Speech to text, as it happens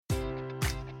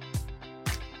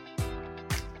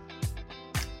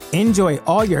Enjoy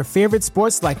all your favorite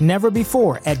sports like never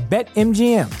before at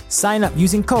BetMGM. Sign up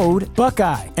using code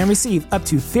Buckeye and receive up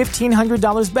to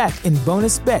 $1,500 back in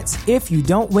bonus bets if you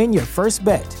don't win your first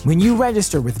bet. When you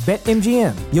register with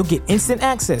BetMGM, you'll get instant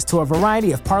access to a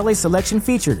variety of parlay selection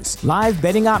features, live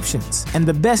betting options, and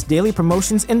the best daily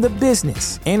promotions in the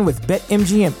business. And with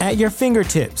BetMGM at your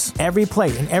fingertips, every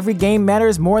play and every game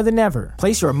matters more than ever.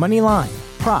 Place your money line,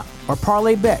 prop, or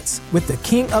parlay bets with the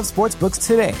king of sportsbooks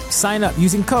today. Sign up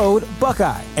using code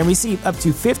Buckeye and receive up to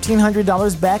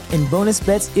 $1,500 back in bonus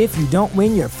bets if you don't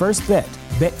win your first bet.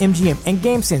 BetMGM and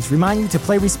GameSense remind you to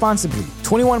play responsibly.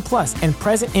 21 plus and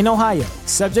present in Ohio,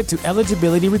 subject to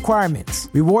eligibility requirements.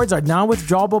 Rewards are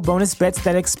non-withdrawable bonus bets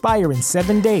that expire in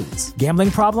 7 days. Gambling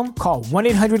problem? Call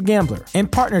 1-800-GAMBLER. In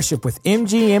partnership with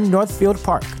MGM Northfield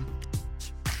Park.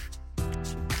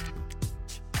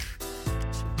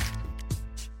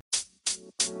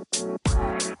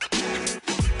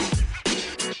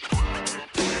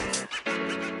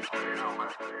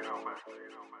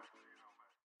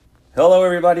 Hello,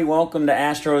 everybody. Welcome to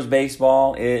Astros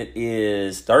Baseball. It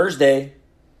is Thursday,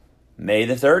 May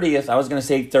the 30th. I was going to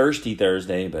say Thirsty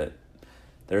Thursday, but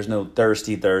there's no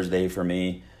Thirsty Thursday for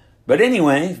me. But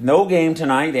anyway, no game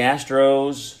tonight. The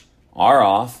Astros are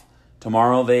off.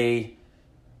 Tomorrow they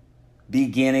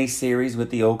begin a series with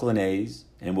the Oakland A's,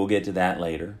 and we'll get to that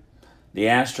later. The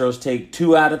Astros take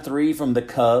 2 out of 3 from the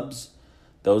Cubs.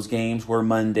 Those games were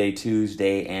Monday,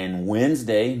 Tuesday, and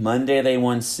Wednesday. Monday they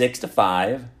won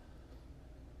 6-5.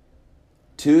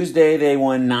 Tuesday, they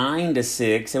won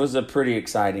 9-6. It was a pretty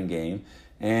exciting game.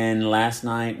 And last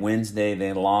night, Wednesday,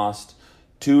 they lost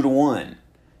 2-1.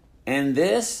 And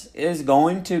this is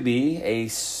going to be a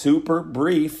super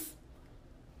brief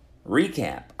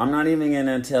recap. I'm not even going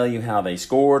to tell you how they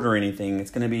scored or anything. It's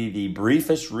going to be the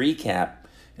briefest recap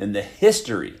in the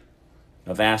history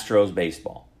of Astros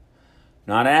baseball.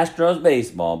 Not Astros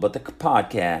Baseball, but the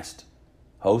podcast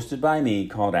hosted by me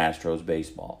called Astros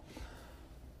Baseball.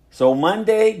 So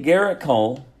Monday, Garrett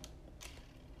Cole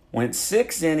went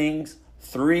 6 innings,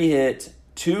 3 hits,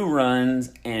 2 runs,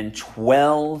 and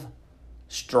 12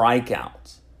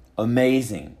 strikeouts.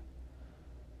 Amazing.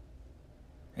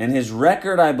 And his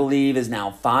record, I believe, is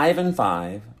now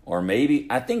 5-5, or maybe,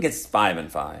 I think it's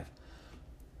 5-5.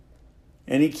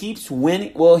 And he keeps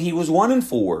winning. Well, he was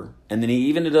 1-4, and then he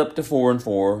evened it up to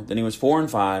 4-4. Then he was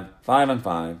 4-5,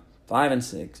 5-5,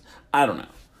 5-6. I don't know.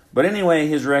 But anyway,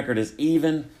 his record is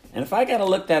even. And if I got to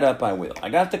look that up, I will. I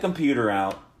got the computer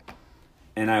out,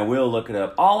 and I will look it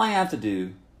up. All I have to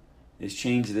do is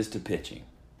change this to pitching.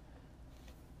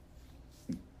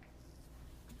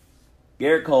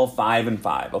 Garrett Cole,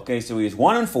 5-5. Okay, so he is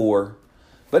 1-4.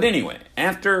 But anyway,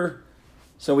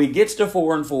 so he gets to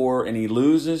 4-4, and he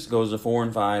loses, goes to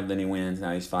 4-5, then he wins.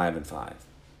 Now he's 5-5.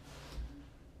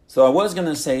 So I was going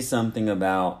to say something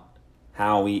about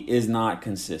how he is not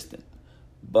consistent.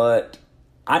 But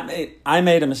I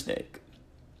made a mistake.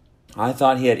 I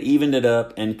thought he had evened it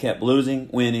up and kept losing,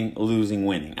 winning, losing,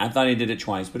 winning. I thought he did it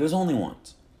twice, but it was only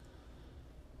once.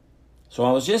 So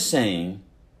I was just saying,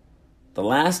 the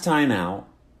last time out,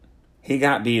 he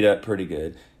got beat up pretty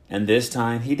good. And this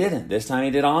time he didn't. This time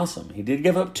he did awesome. He did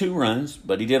give up 2 runs,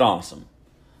 but he did awesome.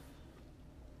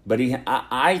 But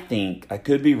I think, I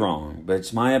could be wrong, but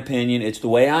it's my opinion. It's the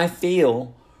way I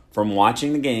feel from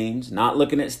watching the games, not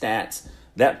looking at stats.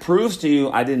 That proves to you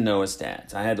I didn't know his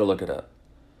stats. I had to look it up.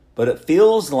 But it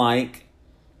feels like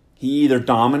he either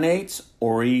dominates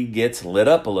or he gets lit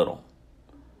up a little.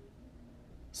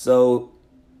 So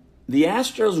the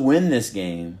Astros win this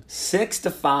game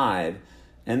 6-5,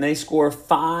 and they score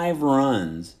 5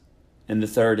 runs in the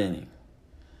 3rd inning.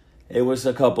 It was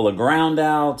a couple of ground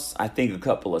outs, I think a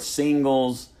couple of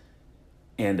singles,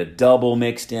 and a double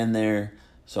mixed in there.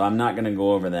 So I'm not going to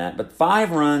go over that. But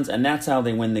 5 runs, and that's how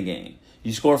they win the game.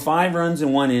 You score 5 runs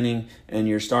in 1 inning, and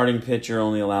your starting pitcher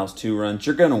only allows 2 runs,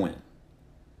 you're going to win.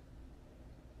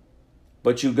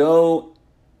 But you go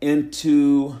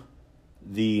into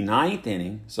the 9th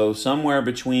inning, so somewhere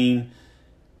between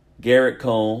Garrett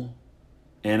Cole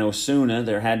and Osuna,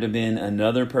 there had to have been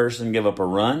another person give up a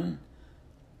run,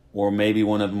 or maybe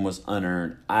one of them was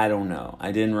unearned. I don't know.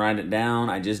 I didn't write it down.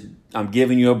 I'm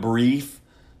giving you a brief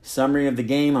summary of the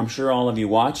game. I'm sure all of you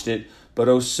watched it. But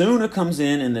Osuna comes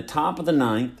in the top of the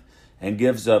 9th and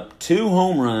gives up 2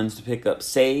 home runs to pick up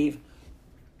save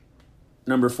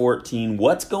number 14.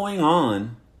 What's going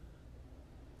on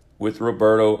with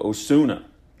Roberto Osuna?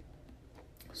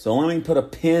 So let me put a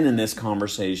pin in this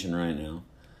conversation right now.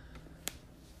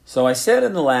 So I said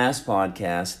in the last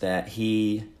podcast that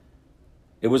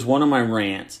it was one of my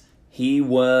rants. I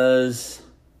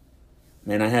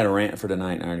had a rant for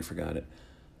tonight and I already forgot it.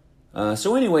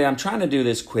 So anyway, I'm trying to do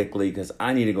this quickly because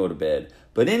I need to go to bed.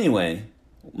 But anyway,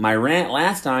 my rant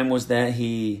last time was that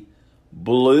he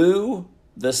blew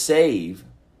the save.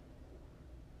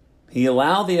 He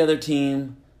allowed the other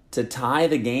team to tie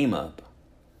the game up.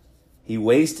 He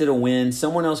wasted a win.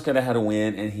 Someone else could have had a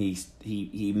win, and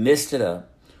he missed it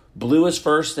up. Blew his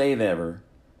first save ever.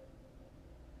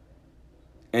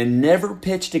 And never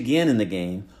pitched again in the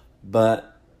game,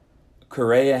 but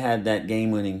Correa had that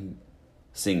game-winning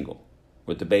single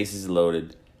with the bases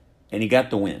loaded, and he got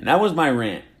the win. That was my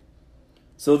rant.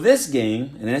 So this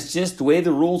game, and that's just the way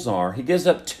the rules are, he gives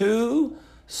up 2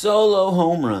 solo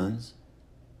home runs,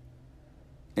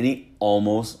 and he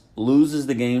almost loses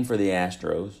the game for the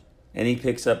Astros, and he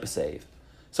picks up a save.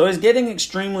 So he's getting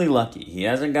extremely lucky. He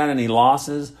hasn't got any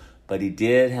losses, but he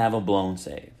did have a blown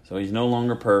save. So he's no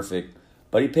longer perfect,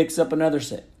 but he picks up another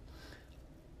save.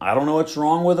 I don't know what's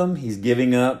wrong with him. He's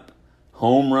giving up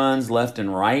home runs left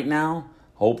and right now.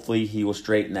 Hopefully he will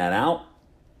straighten that out.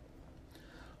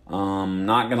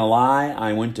 Not going to lie,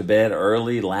 I went to bed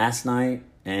early last night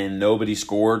and nobody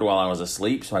scored while I was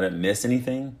asleep, so I didn't miss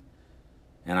anything.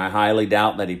 And I highly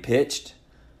doubt that he pitched.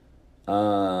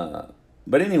 But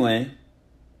anyway,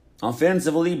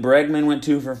 offensively, Bregman went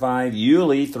 2 for 5.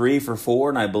 Yuli 3 for 4,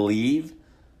 and I believe.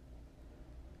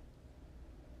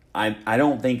 I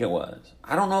don't think it was.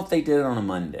 I don't know if they did it on a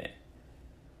Monday.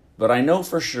 But I know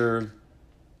for sure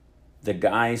the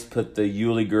guys put the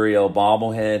Yuli Gurriel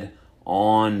bobblehead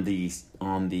on the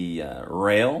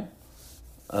rail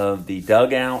of the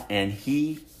dugout, and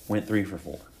he went 3 for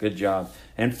 4. Good job.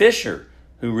 And Fisher,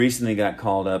 who recently got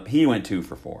called up, he went 2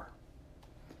 for 4.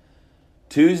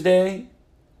 Tuesday,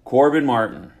 Corbin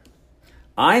Martin.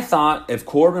 I thought if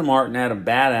Corbin Martin had a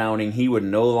bad outing, he would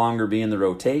no longer be in the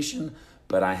rotation,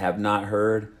 but I have not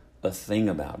heard a thing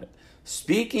about it.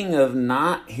 Speaking of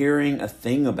not hearing a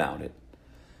thing about it,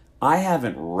 I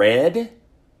haven't read,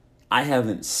 I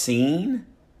haven't seen,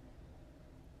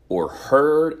 or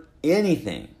heard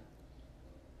anything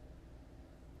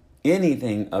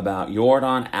about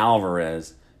Yordan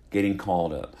Alvarez getting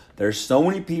called up. There's so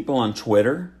many people on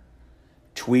Twitter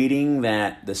tweeting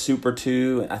that the Super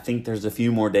 2, I think there's a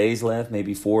few more days left,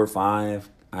 maybe 4 or 5.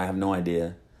 I have no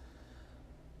idea.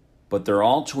 But they're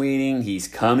all tweeting he's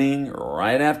coming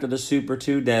right after the Super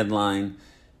 2 deadline.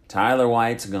 Tyler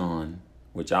White's gone,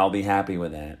 which I'll be happy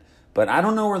with that. But I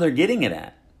don't know where they're getting it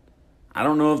at. I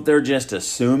don't know if they're just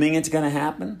assuming it's going to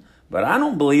happen, but I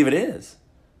don't believe it is.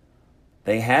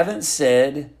 They haven't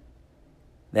said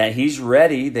that he's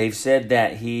ready. They've said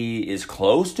that he is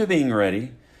close to being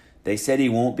ready. They said he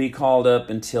won't be called up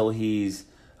until he's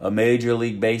a Major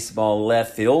League Baseball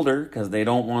left fielder because they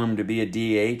don't want him to be a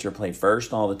DH or play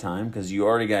first all the time because you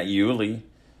already got Yuli.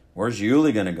 Where's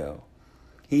Yuli going to go?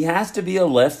 He has to be a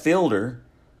left fielder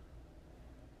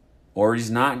or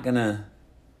he's not going to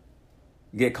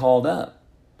get called up.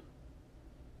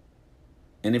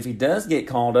 And if he does get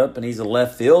called up and he's a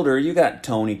left fielder, you got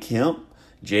Tony Kemp,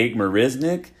 Jake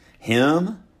Marisnick,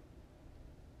 him,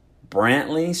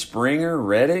 Brantley, Springer,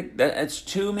 Reddick. That's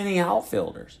too many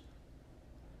outfielders.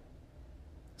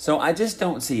 So I just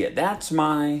don't see it. They're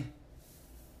going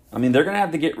to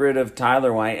have to get rid of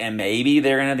Tyler White, and maybe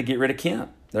they're going to have to get rid of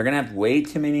Kemp. They're going to have way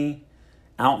too many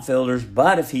outfielders,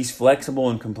 but if he's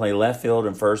flexible and can play left field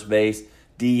and first base,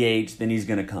 DH, then he's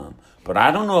going to come. But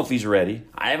I don't know if he's ready.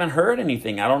 I haven't heard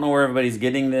anything. I don't know where everybody's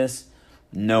getting this.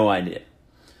 No idea.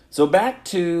 So back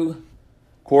to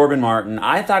Corbin Martin.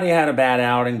 I thought he had a bad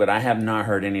outing, but I have not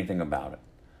heard anything about it.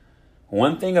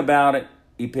 One thing about it,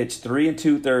 he pitched 3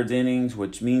 2/3 innings,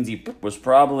 which means he was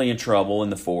probably in trouble in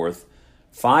the fourth.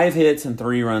 5 hits and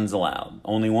 3 runs allowed.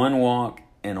 Only 1 walk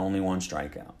and only 1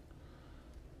 strikeout.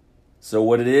 So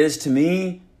what it is to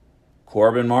me,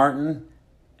 Corbin Martin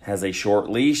has a short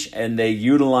leash, and they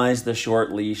utilized the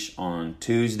short leash on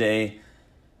Tuesday.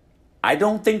 I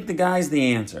don't think the guy's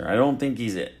the answer. I don't think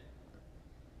he's it.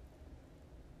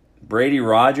 Brady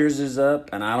Rogers is up,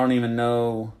 and I don't even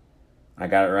know. I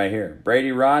got it right here.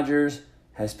 Brady Rogers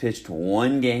has pitched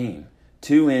 1 game,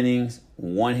 2 innings,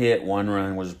 1 hit, 1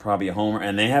 run, which is probably a homer,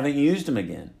 and they haven't used him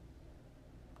again.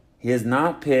 He has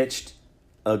not pitched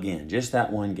again, just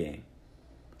that 1 game.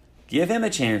 Give him a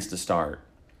chance to start.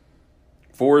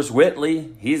 Forrest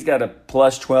Whitley, he's got a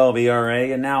plus 12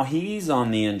 ERA, and now he's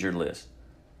on the injured list.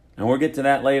 And we'll get to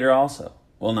that later also.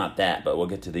 Well, not that, but we'll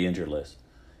get to the injured list.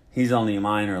 He's on the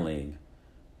minor league.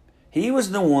 He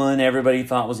was the one everybody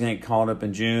thought was going to get called up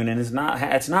in June, and it's not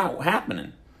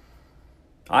happening.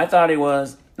 I thought he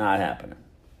was, not happening.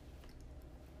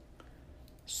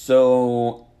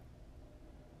 So,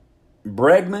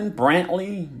 Bregman,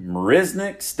 Brantley,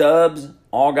 Marisnick, Stubbs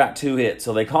all got 2 hits.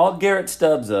 So they called Garrett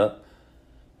Stubbs up,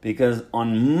 because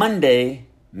on Monday,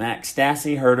 Max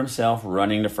Stassi hurt himself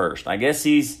running to first. I guess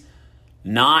he's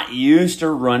not used to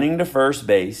running to first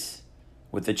base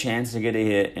with the chance to get a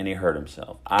hit, and he hurt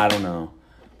himself. I don't know.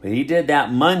 But he did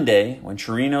that Monday when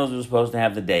Chirinos was supposed to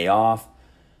have the day off.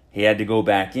 He had to go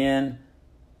back in,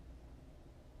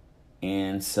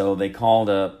 and so they called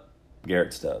up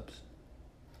Garrett Stubbs.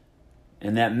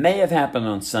 And that may have happened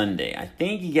on Sunday. I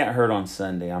think he got hurt on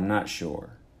Sunday. I'm not sure.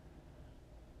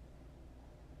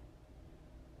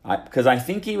 Because I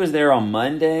think he was there on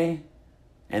Monday,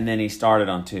 and then he started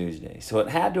on Tuesday. So it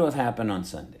had to have happened on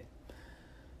Sunday.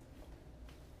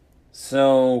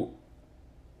 So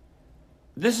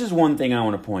this is one thing I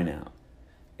want to point out.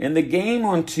 In the game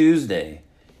on Tuesday,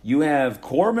 you have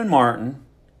Corbin Martin,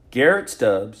 Garrett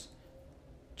Stubbs,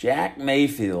 Jack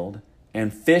Mayfield,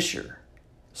 and Fisher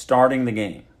starting the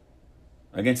game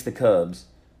against the Cubs,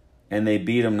 and they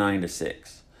beat them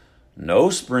 9-6. No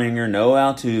Springer, no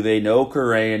Altuve, no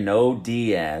Correa, no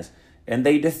Diaz, and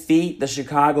they defeat the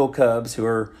Chicago Cubs, who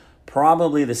are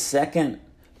probably the second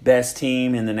best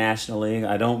team in the National League.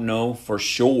 I don't know for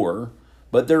sure,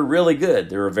 but they're really good.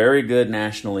 They're a very good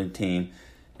National League team,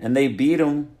 and they beat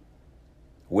them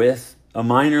with a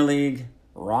minor league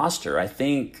roster. I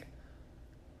think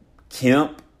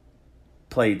Kemp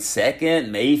played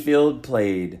second, Mayfield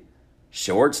played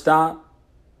shortstop.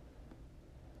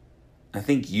 I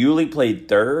think Yuli played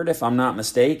third, if I'm not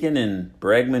mistaken, and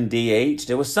Bregman DH'd.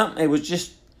 It was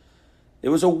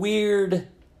a weird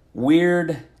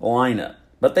lineup,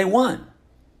 but they won.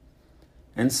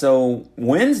 And so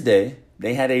Wednesday,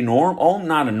 they had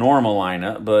not a normal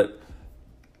lineup, but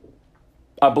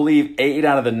I believe 8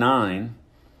 out of the 9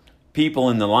 people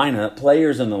in the lineup,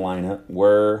 players in the lineup,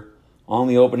 were on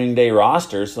the opening day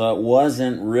roster, so it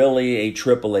wasn't really a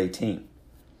AAA team.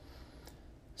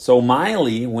 So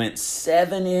Miley went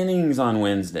 7 innings on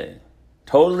Wednesday.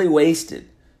 Totally wasted.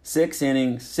 7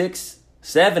 innings,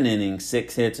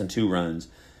 6 hits, and 2 runs.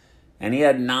 And he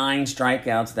had 9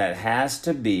 strikeouts. That has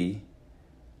to be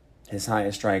his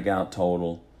highest strikeout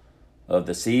total of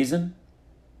the season.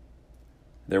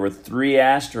 There were 3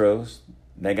 Astros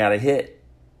that got a hit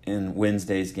in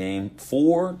Wednesday's game.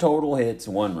 4 total hits,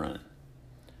 1 run.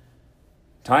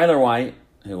 Tyler White,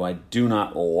 who I do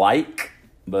not like,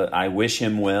 but I wish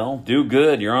him well. Do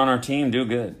good. You're on our team. Do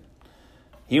good.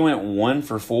 He went 1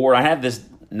 for 4. I have this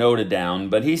noted down,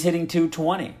 but he's hitting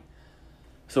 .220.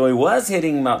 So he was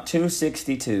hitting about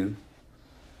 .262.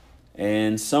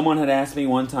 And someone had asked me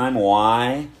one time,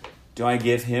 why do I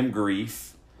give him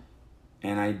grief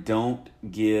and I don't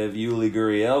give Yuli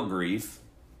Gurriel grief?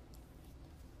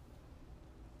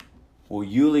 Well,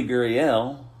 Yuli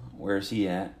Gurriel, where's he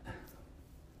at?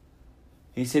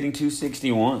 He's hitting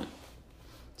 .261.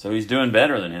 So he's doing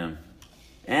better than him.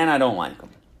 And I don't like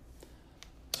him.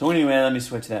 So anyway, let me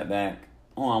switch that back.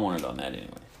 Oh, I wanted on that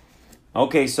anyway.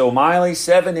 Okay, so Miley,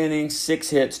 7 innings, 6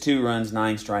 hits, 2 runs,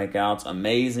 9 strikeouts.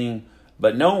 Amazing.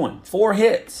 But no one. 4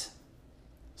 hits.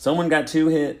 Someone got 2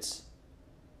 hits.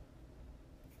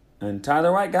 And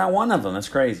Tyler White got 1 of them. That's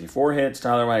crazy. 4 hits,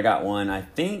 Tyler White got 1. I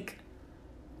think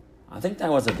that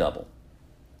was a double.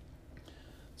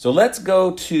 So let's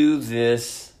go to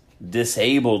this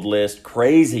disabled list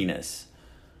craziness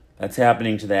that's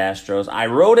happening to the Astros. I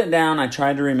wrote it down. I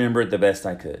tried to remember it the best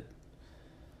I could.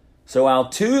 So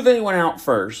Altuve went out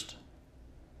first,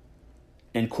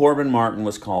 and Corbin Martin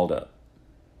was called up.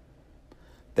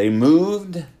 They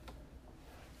moved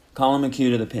Colin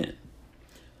McHugh to the pen.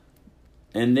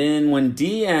 And then when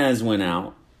Diaz went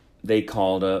out, they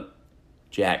called up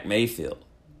Jack Mayfield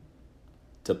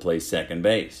to play second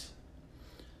base.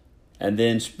 And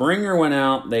then Springer went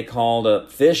out, they called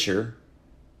up Fisher.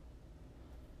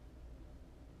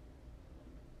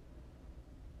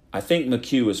 I think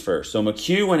McHugh was first. So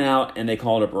McHugh went out and they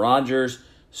called up Rogers.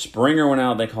 Springer went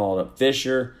out, they called up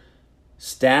Fisher.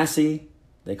 Stassi,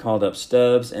 they called up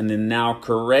Stubbs. And then now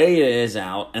Correa is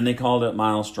out and they called up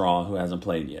Miles Straw, who hasn't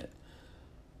played yet.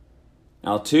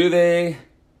 Altuve,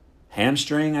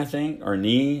 hamstring, I think, or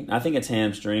knee. I think it's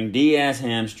hamstring. Diaz,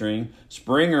 hamstring.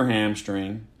 Springer,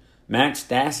 hamstring. Max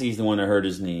Stassi's the one that hurt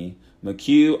his knee.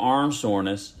 McHugh, arm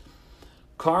soreness.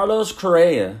 Carlos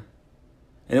Correa.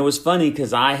 And it was funny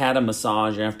because I had a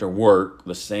massage after work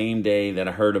the same day that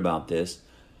I heard about this.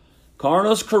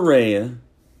 Carlos Correa,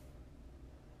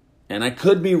 and I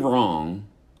could be wrong,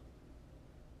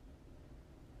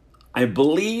 I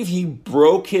believe he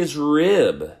broke his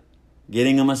rib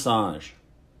getting a massage.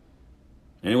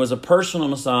 And it was a personal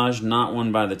massage, not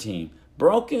one by the team.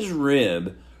 Broke his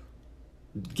rib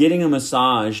getting a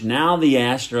massage. Now the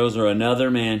Astros are another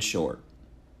man short.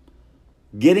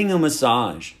 Getting a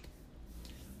massage.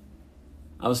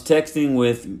 I was texting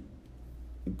with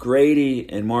Grady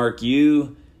and Mark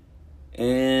Yu,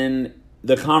 and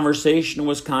the conversation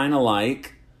was kind of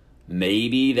like,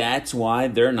 maybe that's why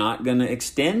they're not going to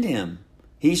extend him.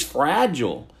 He's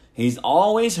fragile. He's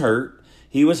always hurt.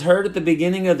 He was hurt at the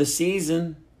beginning of the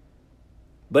season,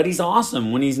 but he's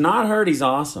awesome. When he's not hurt, he's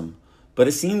awesome. But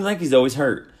it seems like he's always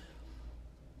hurt.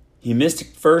 He missed the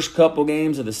first couple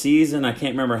games of the season. I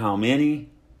can't remember how many.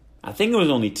 I think it was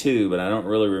only 2, but I don't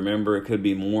really remember. It could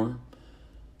be more.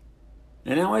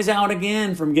 And now he's out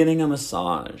again from getting a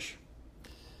massage.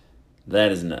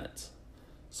 That is nuts.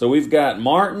 So we've got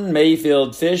Martin,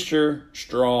 Mayfield, Fisher,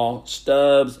 Straw,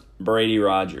 Stubbs, Brady,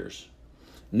 Rogers.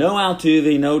 No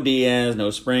Altuve, no Diaz,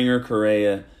 no Springer,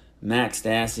 Correa, Max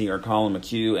Stassi, or Colin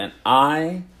McHugh.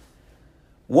 And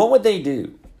what would they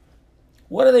do?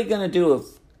 What are they going to do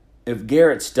if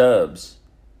Garrett Stubbs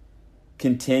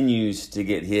continues to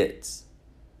get hits?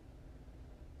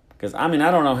 Because, I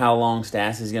don't know how long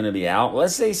Stassi's going to be out.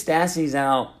 Let's say Stassi's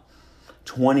out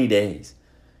 20 days.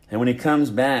 And when he comes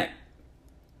back,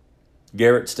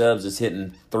 Garrett Stubbs is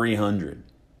hitting 300.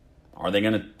 Are they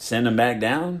going to send him back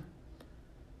down?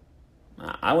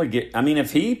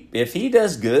 If he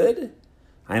does good,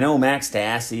 I know Max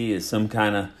Stassi is some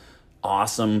kind of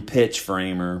awesome pitch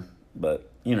framer, but,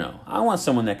 I want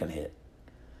someone that can hit.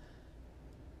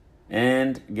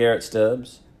 And Garrett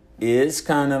Stubbs is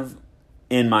kind of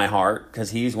in my heart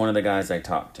because he's one of the guys I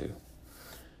talked to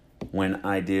when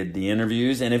I did the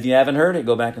interviews. And if you haven't heard it,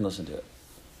 go back and listen to it.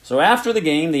 So after the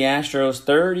game, the Astros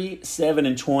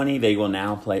 37-20, they will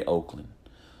now play Oakland.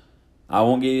 I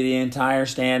won't give you the entire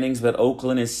standings, but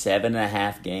Oakland is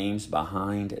 7.5 games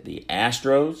behind the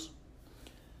Astros.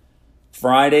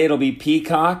 Friday, it'll be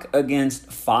Peacock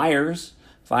against Fiers.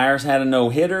 Fiers had a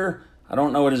no-hitter. I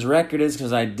don't know what his record is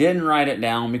because I didn't write it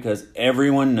down because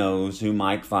everyone knows who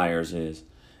Mike Fiers is.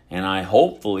 And I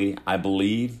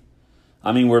believe,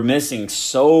 we're missing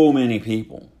so many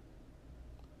people.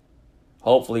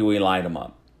 Hopefully we light them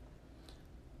up.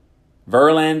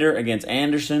 Verlander against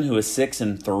Anderson, who is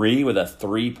 6-3 with a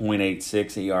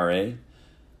 3.86 ERA.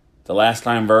 The last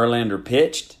time Verlander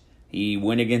pitched, he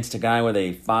went against a guy with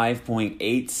a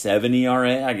 5.87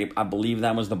 ERA. I believe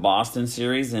that was the Boston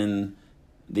series, and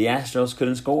the Astros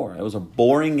couldn't score. It was a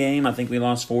boring game. I think we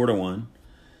lost 4-1.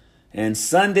 And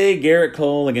Sunday, Garrett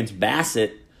Cole against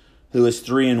Bassett, who is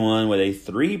 3-1 with a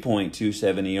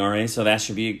 3.27 ERA. So it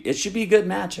should be a good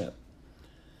matchup.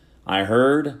 I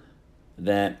heard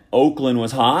that Oakland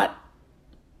was hot,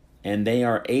 and they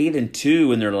are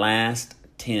 8-2 in their last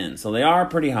 10. So they are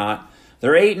pretty hot.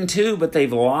 They're 8-2, but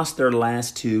they've lost their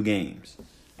last 2 games.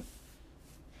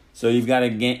 So you've got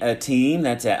a team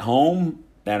that's at home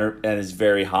that is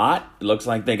very hot. It looks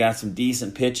like they got some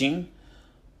decent pitching,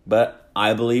 but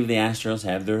I believe the Astros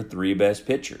have their 3 best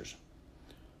pitchers.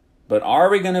 But are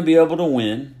we going to be able to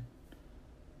win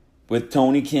with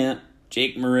Tony Kemp,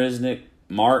 Jake Marisnick,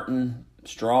 Martin,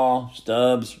 Straw,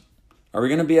 Stubbs? Are we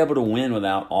going to be able to win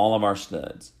without all of our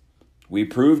studs? We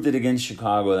proved it against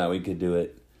Chicago that we could do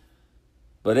it.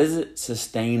 But is it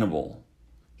sustainable?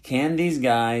 Can these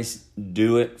guys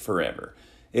do it forever?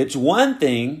 It's one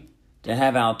thing to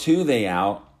have Altuve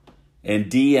out and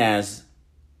Diaz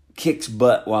kicks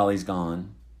butt while he's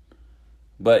gone.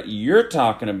 But you're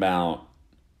talking about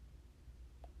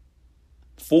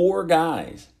 4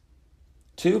 guys,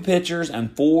 2 pitchers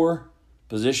and 4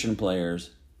 position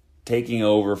players taking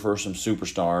over for some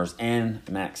superstars and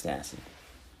Max Stassi.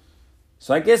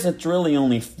 So I guess it's really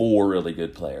only 4 really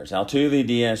good players. Altuve,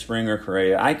 Diaz, Springer,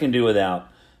 Correa. I can do without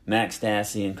Max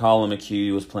Stassi, and Colin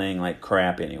McHugh was playing like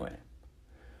crap anyway.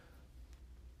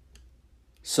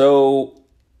 So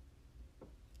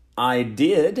I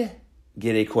did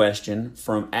get a question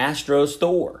from Astros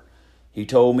Thor. He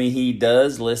told me he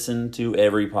does listen to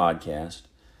every podcast,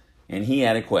 and he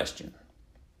had a question.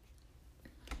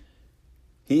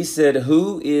 He said,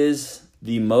 who is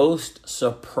the most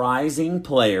surprising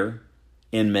player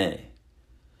in May?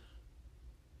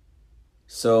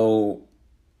 So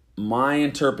my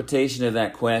interpretation of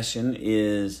that question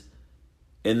is,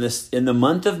 in the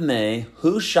month of May,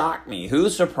 who shocked me? Who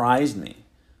surprised me?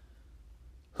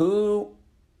 Who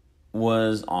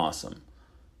was awesome?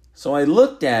 So I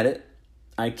looked at it.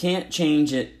 I can't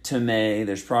change it to May.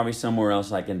 There's probably somewhere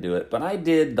else I can do it. But I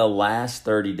did the last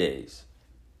 30 days.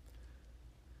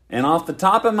 And off the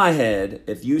top of my head,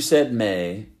 if you said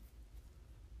May,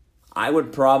 I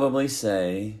would probably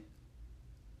say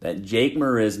that Jake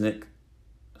Marisnick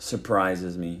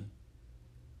surprises me,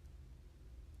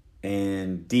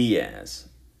 and Diaz.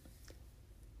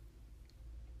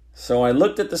 So I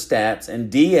looked at the stats,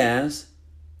 and Diaz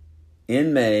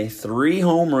in May, 3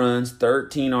 home runs,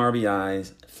 13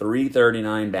 RBIs,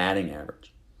 339 batting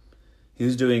average. He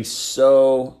was doing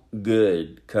so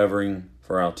good covering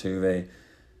for Altuve.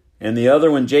 And the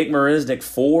other one, Jake Marisnick,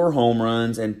 4 home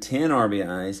runs and 10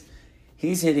 RBIs.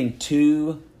 He's hitting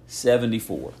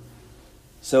 .274.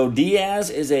 So Diaz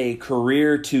is a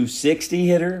career .260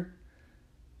 hitter,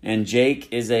 and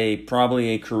Jake is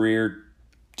probably a career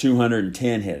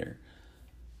 .210 hitter.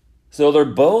 So they're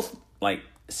both like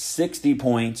 60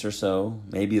 points or so,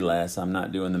 maybe less. I'm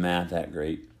not doing the math that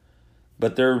great.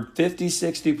 But they're 50,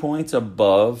 60 points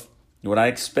above what I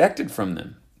expected from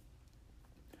them.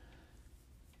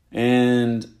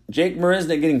 And Jake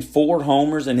Marisnick getting 4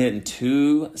 homers and hitting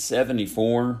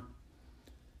 .274.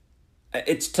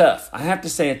 It's tough. I have to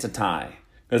say it's a tie.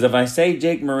 Because if I say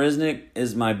Jake Marisnick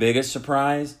is my biggest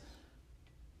surprise,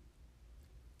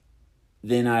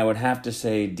 then I would have to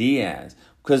say Diaz.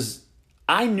 Because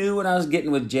I knew what I was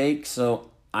getting with Jake,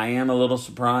 so I am a little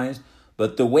surprised.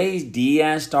 But the way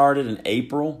Diaz started in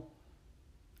April,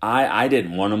 I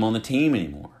didn't want him on the team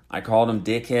anymore. I called him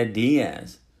Dickhead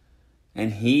Diaz.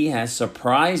 And he has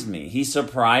surprised me. He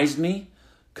surprised me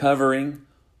covering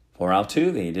for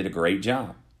Altuve. He did a great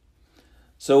job.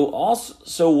 So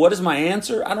what is my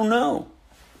answer? I don't know.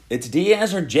 It's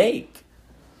Diaz or Jake.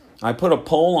 I put a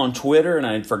poll on Twitter and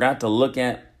I forgot to look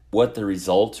at what the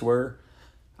results were.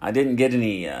 I didn't get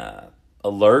any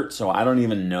alert, so I don't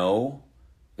even know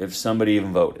if somebody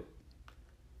even voted.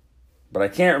 But I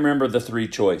can't remember the 3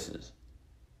 choices.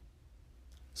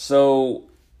 So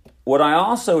what I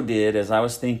also did is I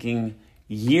was thinking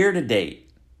year to date,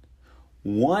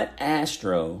 what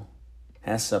Astro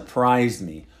has surprised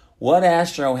me? What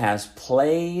Astro has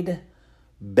played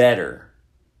better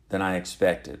than I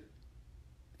expected?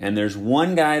 And there's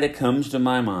one guy that comes to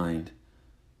my mind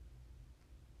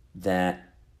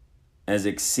that has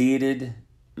exceeded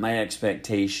my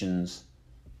expectations.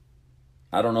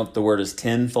 I don't know if the word is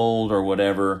tenfold or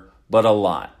whatever, but a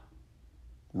lot.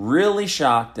 Really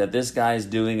shocked that this guy is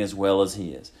doing as well as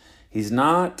he is. He's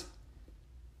not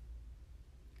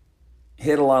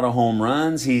hit a lot of home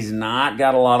runs. He's not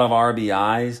got a lot of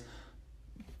RBIs.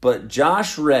 But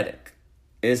Josh Reddick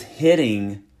is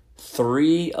hitting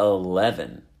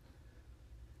 .311.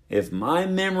 If my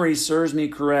memory serves me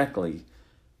correctly,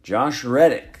 Josh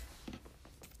Reddick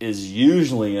is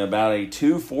usually about a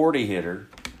 .240 hitter.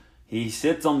 He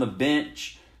sits on the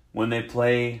bench when they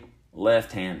play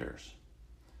left-handers.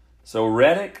 So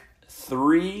Reddick,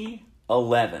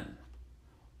 .311.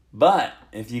 But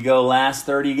if you go last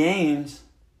 30 games,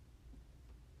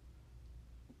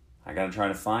 I got to try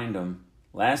to find him.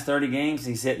 Last 30 games,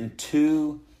 he's hitting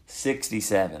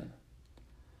 .267.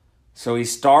 So he's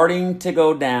starting to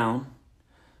go down.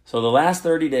 So the last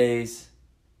 30 days,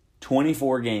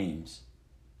 24 games.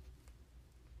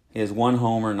 He has 1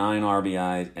 homer, 9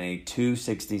 RBIs, and a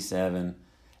 .267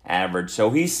 average.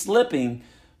 So he's slipping,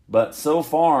 but so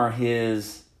far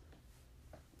his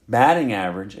batting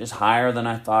average is higher than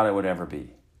I thought it would ever be.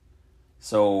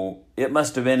 So it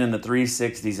must have been in the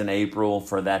 360s in April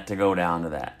for that to go down to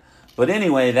that. But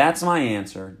anyway, that's my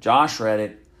answer. Josh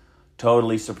Reddick,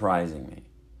 totally surprising me.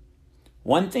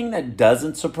 One thing that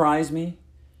doesn't surprise me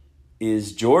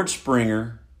is George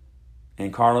Springer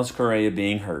and Carlos Correa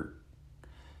being hurt.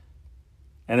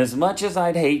 And as much as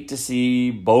I'd hate to see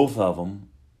both of them,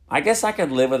 I guess I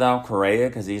could live without Correa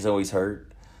because he's always hurt.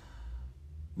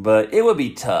 But it would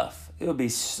be tough. It would be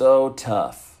so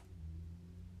tough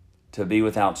to be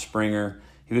without Springer.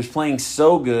 He was playing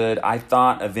so good, I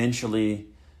thought eventually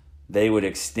they would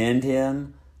extend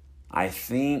him. I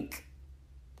think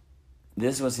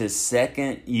this was his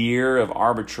second year of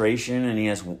arbitration,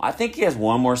 and I think he has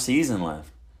 1 more season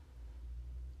left.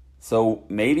 So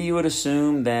maybe you would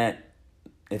assume that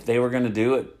if they were going to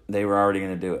do it, they were already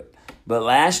going to do it. But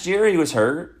last year he was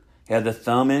hurt. He had the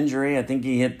thumb injury. I think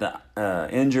he hit the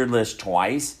injured list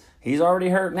twice. He's already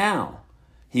hurt now.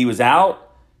 He was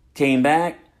out, came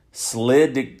back,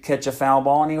 slid to catch a foul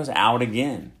ball, and he was out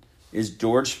again. Is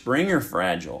George Springer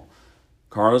fragile?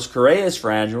 Carlos Correa is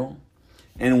fragile.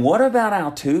 And what about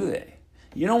Altuve?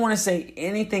 You don't want to say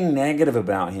anything negative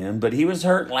about him, but he was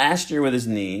hurt last year with his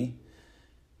knee.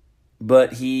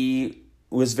 But he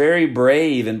was very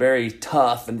brave and very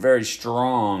tough and very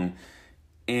strong.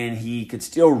 And he could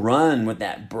still run with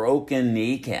that broken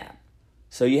kneecap.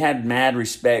 So you had mad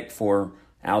respect for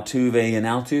Altuve, and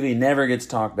Altuve never gets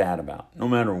talked bad about, no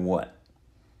matter what.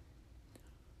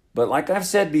 But like I've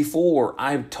said before,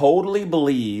 I totally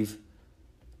believe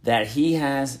that he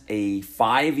has a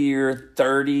 5-year,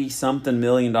 $30-something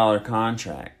million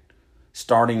contract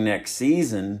starting next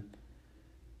season,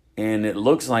 and it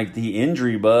looks like the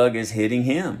injury bug is hitting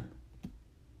him.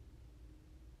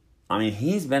 I mean,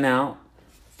 he's been out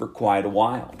for quite a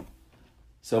while.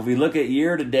 So if we look at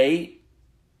year to date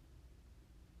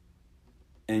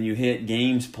and you hit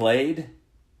games played,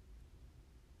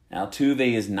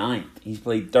 Altuve is 9th. He's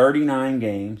played 39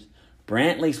 games.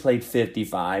 Brantley's played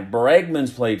 55.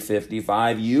 Bregman's played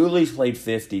 55. Yuli's played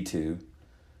 52.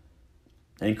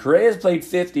 And Correa's played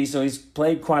 50, so he's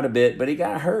played quite a bit, but he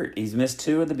got hurt. He's missed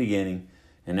 2 at the beginning,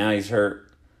 and now he's hurt.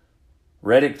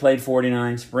 Reddick played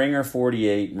 49, Springer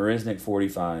 48, Marisnick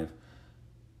 45.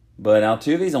 But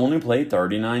Altuve's only played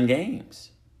 39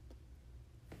 games.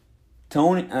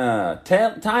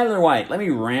 Tyler White, let me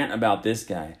rant about this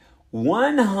guy.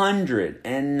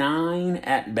 109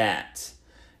 at-bats.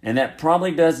 And that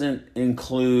probably doesn't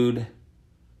include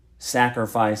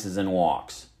sacrifices and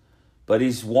walks. But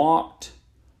he's walked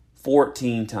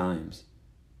 14 times.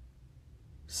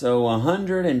 So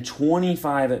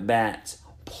 125 at-bats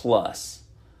plus.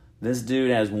 This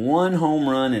dude has 1 home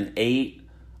run and 8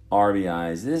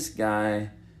 RBIs. This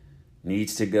guy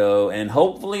needs to go. And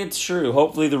hopefully it's true.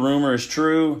 Hopefully the rumor is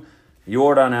true.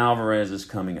 Yordan Alvarez is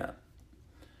coming up.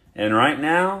 And right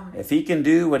now, if he can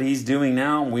do what he's doing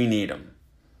now, we need him.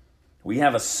 We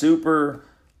have a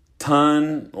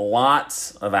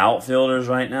lots of outfielders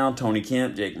right now. Tony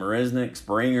Kemp, Jake Marisnick,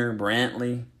 Springer,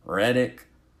 Brantley, Reddick.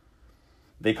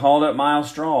 They called up Miles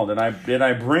Straw. Did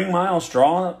I bring Miles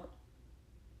Straw up?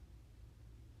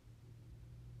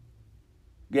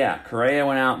 Yeah, Correa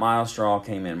went out, Miles Straw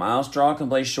came in. Miles Straw can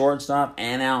play shortstop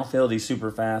and outfield. He's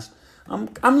super fast.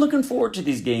 I'm looking forward to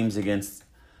these games against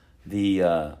the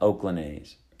Oakland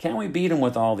A's. Can we beat them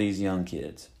with all these young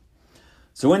kids?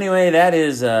 So anyway, that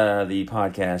is the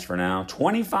podcast for now.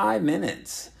 25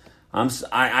 minutes.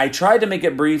 I tried to make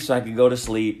it brief so I could go to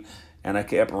sleep, and I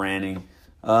kept ranting.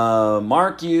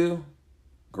 Mark you,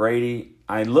 Grady,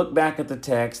 I look back at the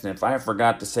text, and if I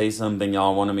forgot to say something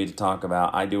y'all wanted me to talk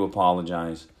about, I do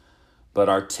apologize. But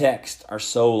our texts are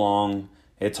so long,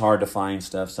 it's hard to find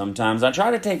stuff sometimes. I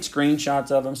try to take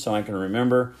screenshots of them so I can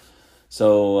remember.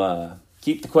 So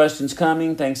keep the questions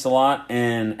coming. Thanks a lot.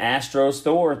 And Astros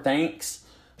Thor, thanks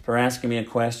for asking me a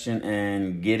question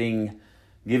and giving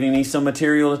me some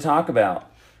material to talk about.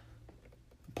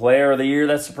 Player of the year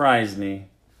that surprised me,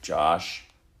 Josh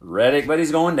Reddick, but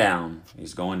he's going down.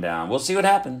 We'll see what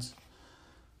happens.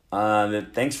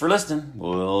 Thanks for listening.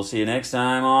 We'll see you next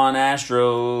time on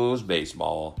Astros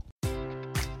Baseball.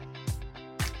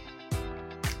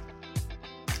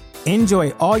 Enjoy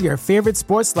all your favorite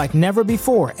sports like never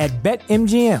before at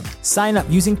BetMGM. Sign up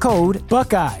using code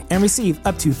Buckeye and receive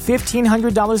up to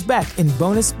 $1,500 back in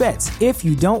bonus bets if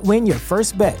you don't win your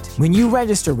first bet. When you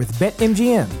register with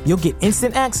BetMGM, you'll get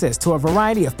instant access to a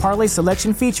variety of parlay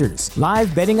selection features,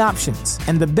 live betting options,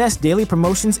 and the best daily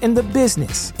promotions in the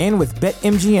business. And with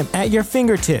BetMGM at your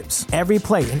fingertips, every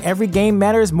play and every game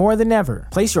matters more than ever.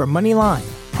 Place your money line,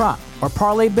 prop, or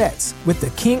parlay bets with the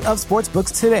king of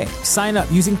sportsbooks today. Sign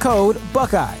up using code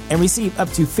Buckeye and receive up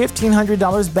to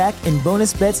 $1,500 back in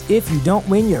bonus bets if you don't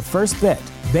win your first bet.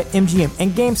 BetMGM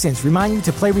and GameSense remind you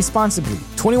to play responsibly.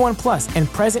 21 plus and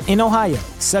present in Ohio,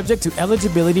 subject to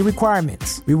eligibility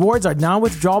requirements. Rewards are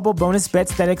non-withdrawable bonus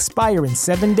bets that expire in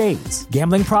 7 days.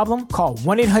 Gambling problem? Call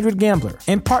 1-800-GAMBLER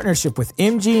in partnership with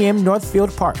MGM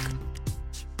Northfield Park.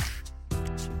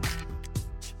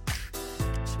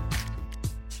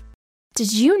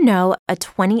 Did you know a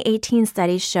 2018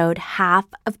 study showed half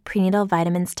of prenatal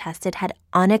vitamins tested had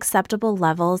unacceptable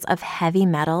levels of heavy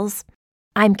metals?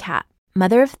 I'm Kat,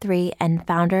 mother of 3 and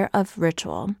founder of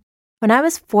Ritual. When I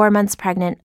was 4 months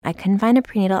pregnant, I couldn't find a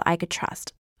prenatal I could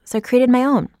trust, so I created my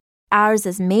own. Ours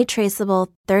is made traceable,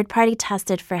 third-party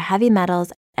tested for heavy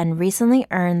metals, and recently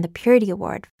earned the Purity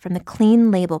Award from the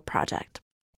Clean Label Project.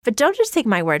 But don't just take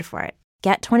my word for it.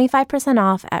 Get 25%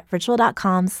 off at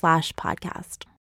ritual.com/podcast.